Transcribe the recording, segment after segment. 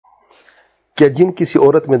کیا جن کسی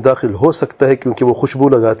عورت میں داخل ہو سکتا ہے کیونکہ وہ خوشبو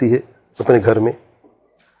لگاتی ہے اپنے گھر میں؟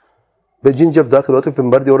 بھائی جن جب داخل ہوتا ہے پھر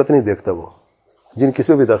مرد عورت نہیں دیکھتا، وہ جن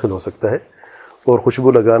کسی میں بھی داخل ہو سکتا ہے، اور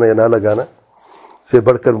خوشبو لگانا یا نہ لگانا سے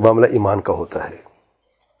بڑھ کر معاملہ ایمان کا ہوتا ہے.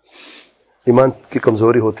 ایمان کی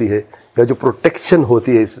کمزوری ہوتی ہے یا جو پروٹیکشن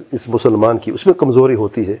ہوتی ہے اس مسلمان کی، اس میں کمزوری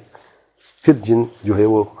ہوتی ہے، پھر جن جو ہے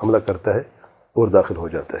وہ حملہ کرتا ہے اور داخل ہو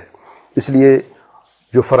جاتا ہے. اس لیے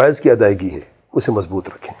جو فرائض کی ادائیگی ہے اسے مضبوط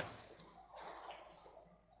رکھیں.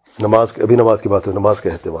 ابھی نماز کی بات ہے، نماز کا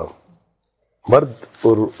اہتمام مرد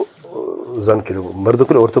اور زن کے لیے، مردوں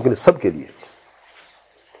کے لیے، عورتوں کے لیے، سب کے لیے.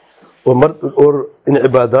 اور مرد اور ان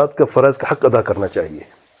عبادات کا فرائض کا حق ادا کرنا چاہیے.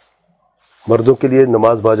 مردوں کے لیے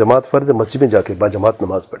نماز باجماعت فرض ہے، مسجد میں جا کے باجماعت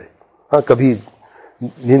نماز پڑھے. ہاں کبھی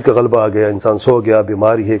نیند کا غلبہ آ گیا، انسان سو گیا،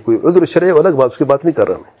 بیماری ہے، کوئی عذر شرعی الگ بات، اس کی بات نہیں کر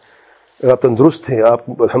رہا میں. اگر آپ تندرست ہیں، آپ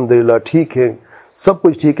الحمدللہ ٹھیک ہیں، سب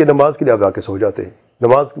کچھ ٹھیک ہے، نماز کے لیے آپ آ کے سو جاتے ہیں،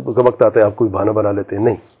 نماز کا وقت آتا ہے آپ کوئی بہانہ بنا لیتے ہیں.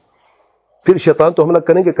 نہیں، پھر شیطان تو حملہ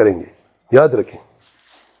کریں گے. یاد رکھیں،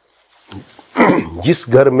 جس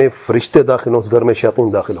گھر میں فرشتے داخل ہوں اس گھر میں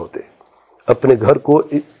شیاطین داخل ہوتے ہیں. اپنے گھر کو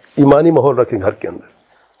ایمانی ماحول رکھیں. گھر کے اندر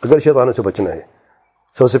اگر شیطانوں سے بچنا ہے،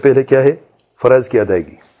 سب سے پہلے کیا ہے؟ فرائض کی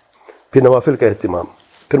ادائیگی، پھر نوافل کا اہتمام،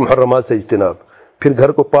 پھر محرمات سے اجتناب، پھر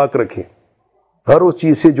گھر کو پاک رکھیں ہر اس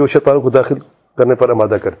چیز سے جو شیطانوں کو داخل کرنے پر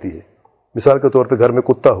آمادہ کرتی ہے. مثال کے طور پہ گھر میں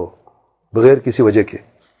کتا ہو بغیر کسی وجہ کے،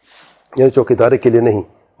 یعنی چوکیدارے کے لیے نہیں،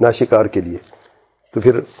 ناشکار کے لیے، تو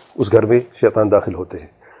پھر اس گھر میں شیطان داخل ہوتے ہیں.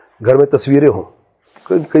 گھر میں تصویریں ہوں،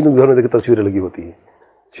 کئی گھر میں دیکھیں تصویریں لگی ہوتی ہیں،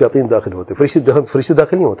 شیاطین داخل ہوتے ہیں. فرشتے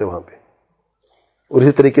داخل نہیں ہوتے وہاں پہ. اور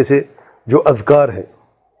اسی طریقے سے جو اذکار ہیں،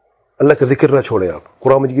 اللہ کا ذکر نہ چھوڑیں آپ،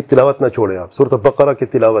 قرآن مجید کی تلاوت نہ چھوڑیں آپ، سورۃ بقرہ کی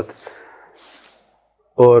تلاوت،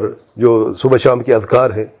 اور جو صبح شام کے اذکار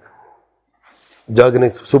ہیں،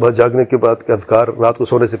 صبح جاگنے کے بعد کے اذکار، رات کو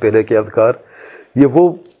سونے سے پہلے کے اذکار، یہ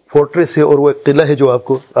وہ فورٹریس ہے اور وہ ایک قلعہ ہے جو آپ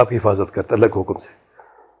کی حفاظت کرتا ہے اللہ کے حکم سے.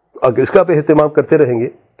 اگر اس کا آپ اہتمام کرتے رہیں گے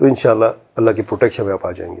تو انشاءاللہ اللہ کی پروٹیکشن میں آپ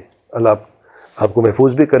آ جائیں گے. اللہ آپ کو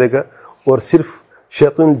محفوظ بھی کرے گا، اور صرف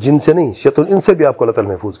شیطان جن سے نہیں، شیطان ان سے بھی آپ کو اللہ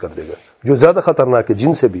تعالیٰ محفوظ کر دے گا، جو زیادہ خطرناک ہے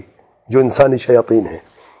جن سے بھی، جو انسانی شیاطین ہیں،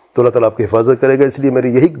 تو اللہ تعالیٰ آپ کی حفاظت کرے گا. اس لیے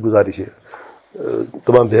میری یہی گزارش ہے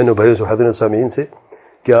تمام بہنوں بھائیوں سے، حاضرین سامعین سے،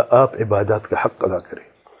 کیا آپ عبادات کا حق ادا کریں.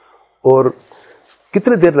 اور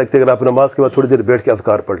کتنے دیر لگتے ہیں اگر آپ نماز کے بعد تھوڑی دیر بیٹھ کے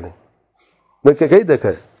اذکار پڑھ لیں؟ میں کہیں دیکھا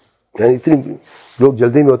ہے، یعنی اتنی لوگ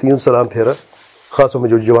جلدی میں ہوتی ہیں، سلام پھیرا، خاص طور میں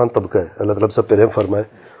جو جوان طبقہ ہے، اللہ تعالیٰ سب پہ رحم فرمائے،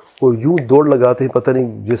 اور یوں دوڑ لگاتے ہیں، پتہ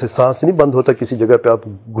نہیں جیسے سانس نہیں بند ہوتا کسی جگہ پہ، آپ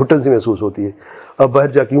گھٹن سی محسوس ہوتی ہے. اب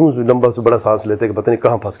باہر جا کے یوں لمبا سے بڑا سانس لیتے ہیں کہ پتہ نہیں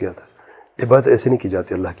کہاں پھنس گیا تھا. عبادت ایسے نہیں کی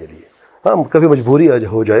جاتی اللہ کے لیے. ہاں کبھی مجبوری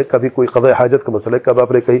ہو جائے، کبھی کوئی قضاء حاجت کا مسئلہ ہے، کب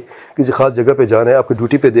آپ نے کہیں کسی خاص جگہ پہ جانا ہے، آپ کی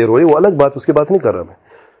ڈیوٹی پہ دیر ہو رہی ہے، وہ الگ بات، اس کی بات نہیں کر رہا میں.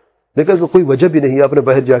 لیکن کوئی وجہ بھی نہیں، آپ نے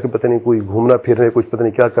باہر جا کے پتہ نہیں کوئی گھومنا پھرنا ہے، کچھ پتہ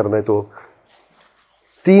نہیں کیا کرنا ہے، تو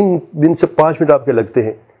 3 من سے 5 منٹ آپ کے لگتے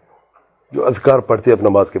ہیں جو اذکار پڑھتے ہیں اب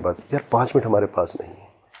نماز کے بعد. یار 5 منٹ ہمارے پاس نہیں ہے،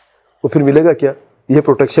 وہ پھر ملے گا کیا؟ یہ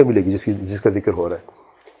پروٹیکشن ملے گی جس کا ذکر ہو رہا ہے.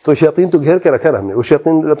 تو شیاطین تو گھیر کے رکھا نا ہم نے. وہ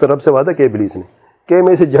شیاطین اپنے رب سے وعدہ کیا ابلیس نے کہ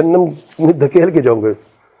میں اسے جہنم میں دھکیل کے جاؤں گا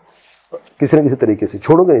کسی نہ کسی طریقے سے،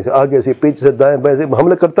 چھوڑوں گا نہیں، سے آگے سے پیچھے سے دائیں بائیں سے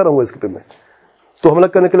حملہ کرتا رہوں گا اس کے پہ میں. تو حملہ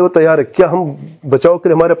کرنے کے لیے وہ تیار ہے. کیا ہم بچاؤ کے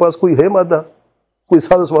لیے ہمارے پاس کوئی ہے مادہ، کوئی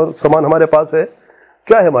سامان ہمارے پاس ہے؟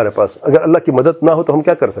 کیا ہے ہمارے پاس؟ اگر اللہ کی مدد نہ ہو تو ہم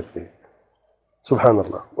کیا کر سکتے ہیں؟ سبحان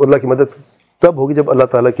اللہ. اور اللہ کی مدد تب ہوگی جب اللہ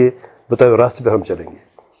تعالیٰ کے بتائے ہوئے راستے پہ ہم چلیں گے.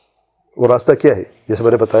 وہ راستہ کیا ہے؟ جیسے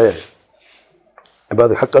میں نے بتایا ہے،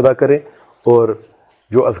 عبادت حق ادا کریں، اور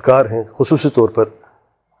جو اذکار ہیں خصوصی طور پر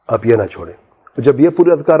آپ یہ نہ چھوڑیں. اور جب یہ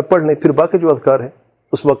پورے اذکار پڑھ لیں پھر باقی جو اذکار ہیں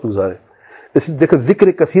اس وقت گزاریں. اس دیکھیں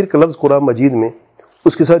ذکر کثیر کا لفظ قرآن مجید میں،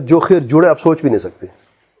 اس کے ساتھ جو خیر جڑے آپ سوچ بھی نہیں سکتے.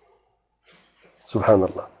 سبحان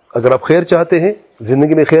اللہ. اگر آپ خیر چاہتے ہیں،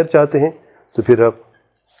 زندگی میں خیر چاہتے ہیں، تو پھر آپ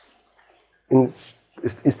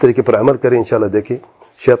اس طریقے پر عمل کریں. انشاءاللہ دیکھیں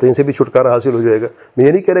شیطان سے بھی چھٹکارا حاصل ہو جائے گا. میں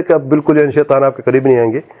یہ نہیں کہہ رہا کہ آپ بالکل یعنی شیطان آپ کے قریب نہیں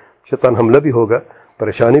آئیں گے، شیطان حملہ بھی ہوگا،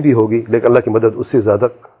 پریشانی بھی ہوگی، لیکن اللہ کی مدد اس سے زیادہ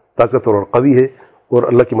طاقتور اور قوی ہے. اور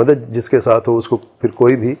اللہ کی مدد جس کے ساتھ ہو اس کو پھر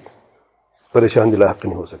کوئی بھی پریشان لاحق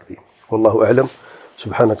نہیں ہو سکتی. واللہ اعلم.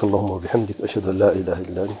 سبحانک اللہم و بحمدک، اشہد ان لا الہ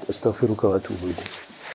الا انت، استغفرک و اتوب الیک.